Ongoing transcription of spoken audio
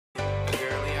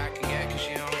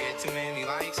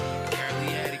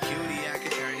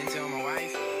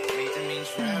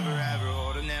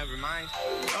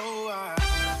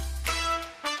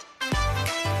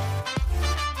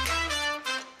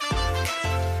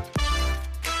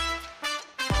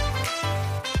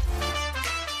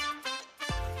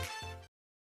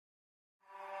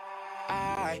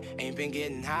why ain't been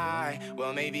getting high.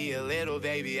 Well, maybe a little,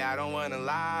 baby, I don't wanna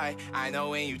lie. I know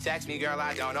when you text me, girl,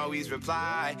 I don't always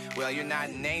reply. Well, you're not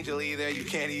an angel either, you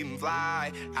can't even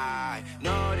fly. I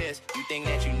notice you think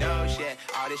that you know shit.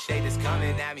 All this shade is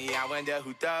coming at me, I wonder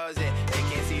who throws it. They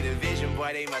can't see the vision,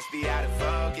 boy, they must be out of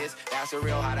focus. That's a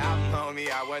real hot album, homie,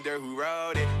 I wonder who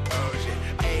wrote it. Oh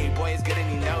shit. Hey, boy, it's good and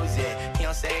he knows it. He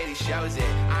don't say it, he shows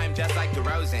it. I'm just like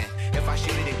DeRozan. If I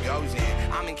shoot it, it goes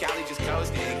in. I'm in Cali just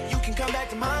coasting. You can come back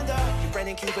to mine though. Your friend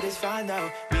and Cupid is fine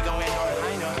though. We going on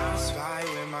high note. I spy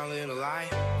with my little eye.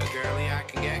 A girly I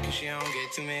can get cause she don't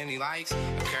get too many likes.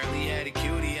 A curly headed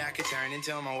cutie I could turn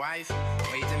into my wife.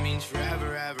 Wait, that means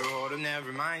forever, ever. Hold up,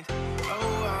 never mind.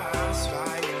 Oh, I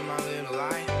spy with my little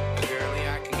eye. A girly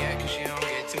I can get cause she don't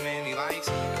get too many likes.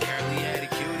 A curly headed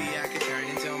cutie I could turn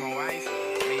into my wife.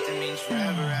 Wait, that means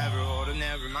forever, ever. Hold up,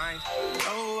 never mind.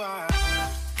 Oh, I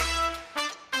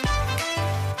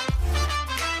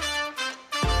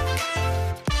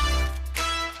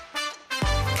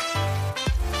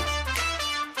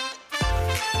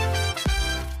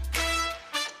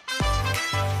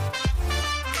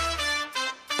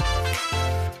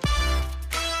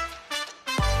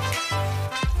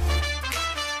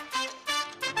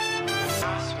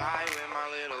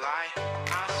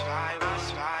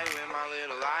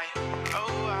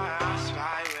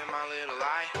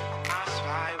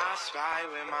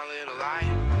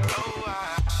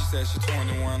She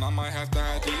 21, I might have to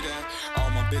ID that. All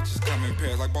my bitches come in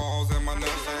pairs like balls in my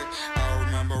nutsack. I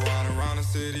remember riding around the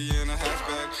city in a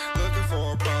hatchback, looking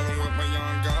for a problem with my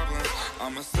young goblins.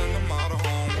 I'ma send them all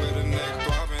home with a neck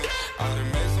throbbing. I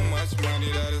done made so much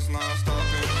money that it's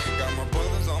non-stopping. Got my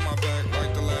brothers on my back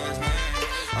like the last name.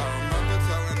 I remember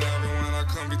telling everyone I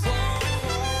couldn't be tamed.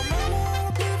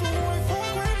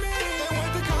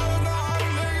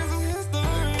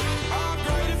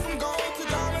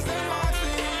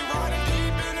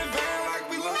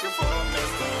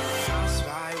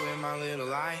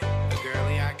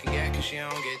 She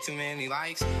don't get too many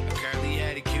likes. A curly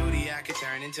headed cutie I could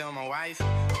turn into my wife.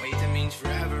 Wait, that means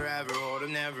forever, ever. Hold up,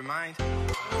 never mind.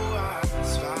 Oh, I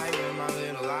spy with my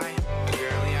little eye. A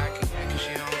girly I can get cause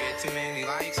she don't get too many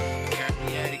likes. A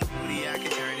curly headed cutie I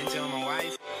could turn into my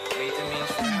wife. Wait, that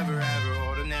means forever, ever.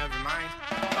 Hold up, never mind.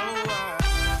 Oh, I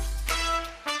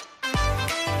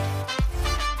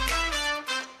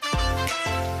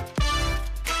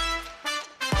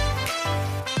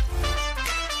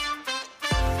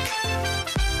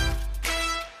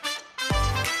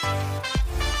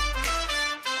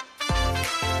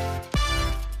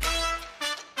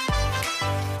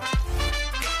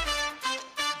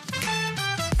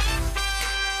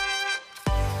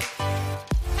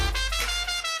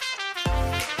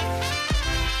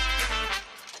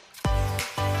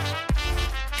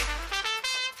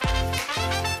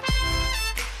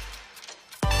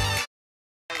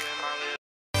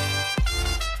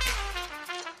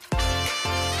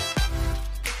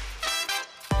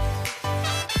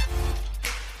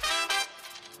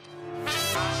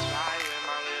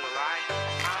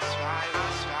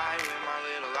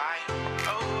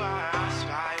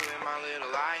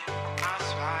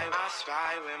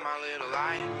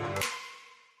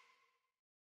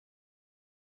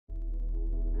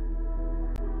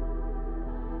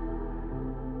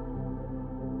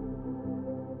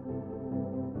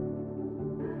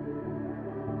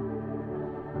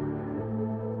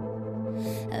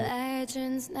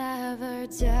Legends never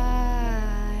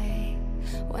die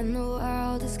when the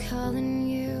world is calling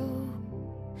you.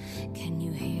 Can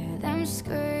you hear them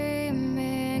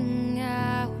screaming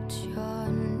out your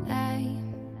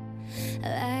name?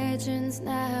 Legends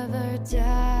never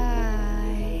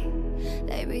die,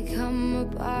 they become a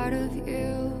part of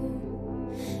you.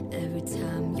 Every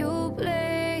time you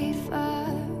bleed for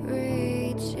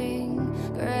reaching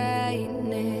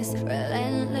greatness,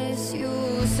 relentless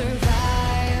you survive.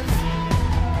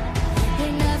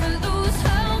 They never lose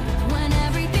hope when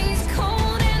everything's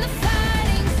cold and the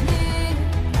fighting's near.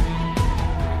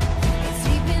 It's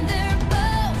deep in their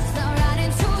bones, they'll ride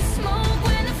into smoke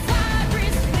when the fire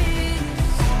is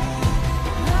fierce.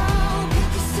 Oh, pick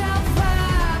yourself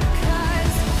up,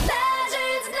 'cause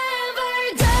legends never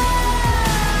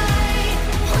die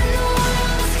when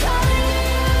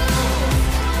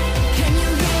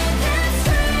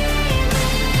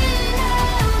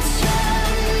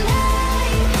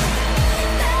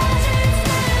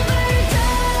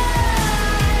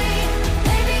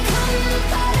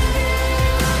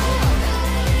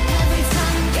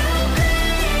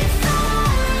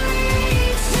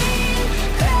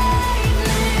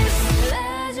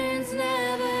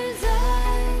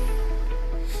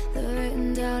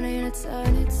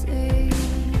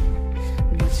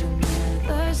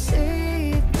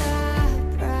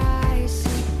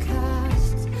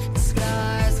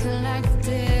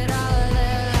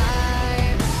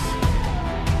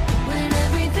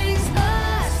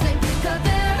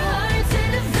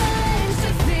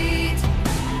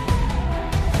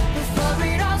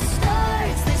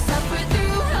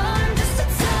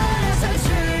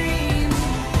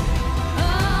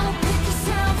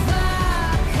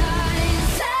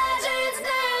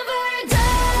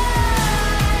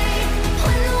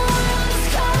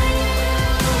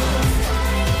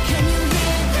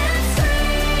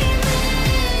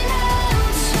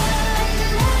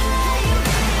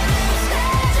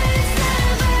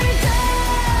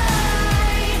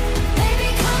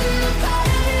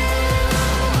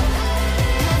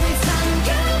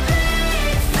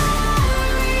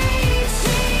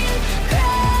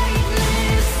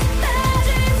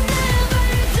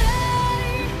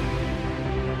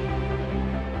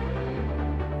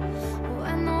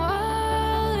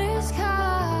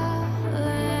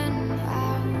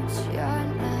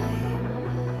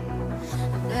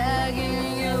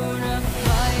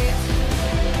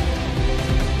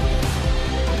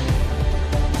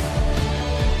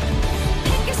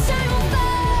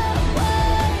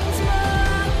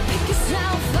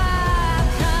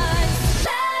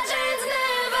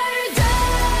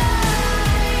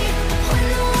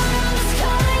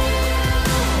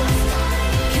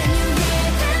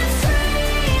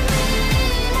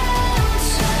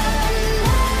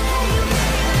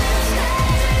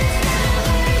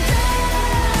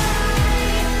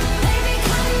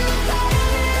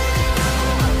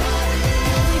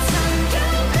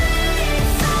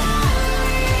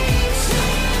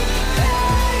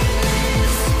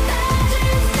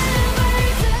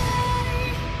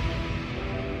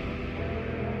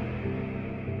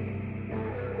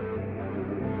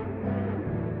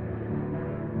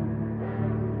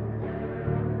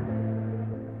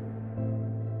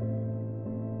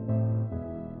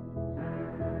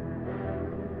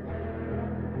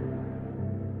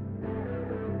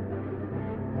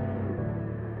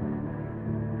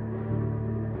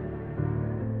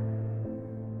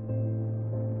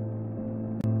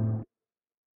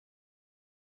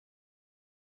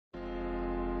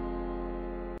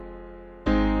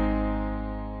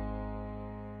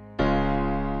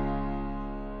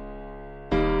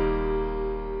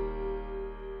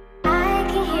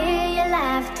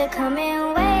laughter come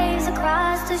in waves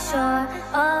across the shore.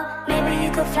 Oh, maybe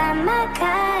you could fly my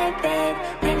kite, babe.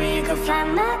 Maybe you could fly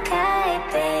my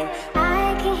kite, babe.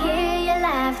 I can hear your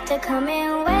laughter come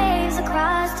in waves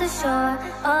across the shore.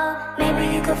 Oh,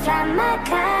 maybe you could fly my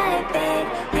kite, babe.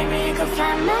 Maybe you could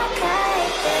fly my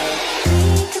kite, babe.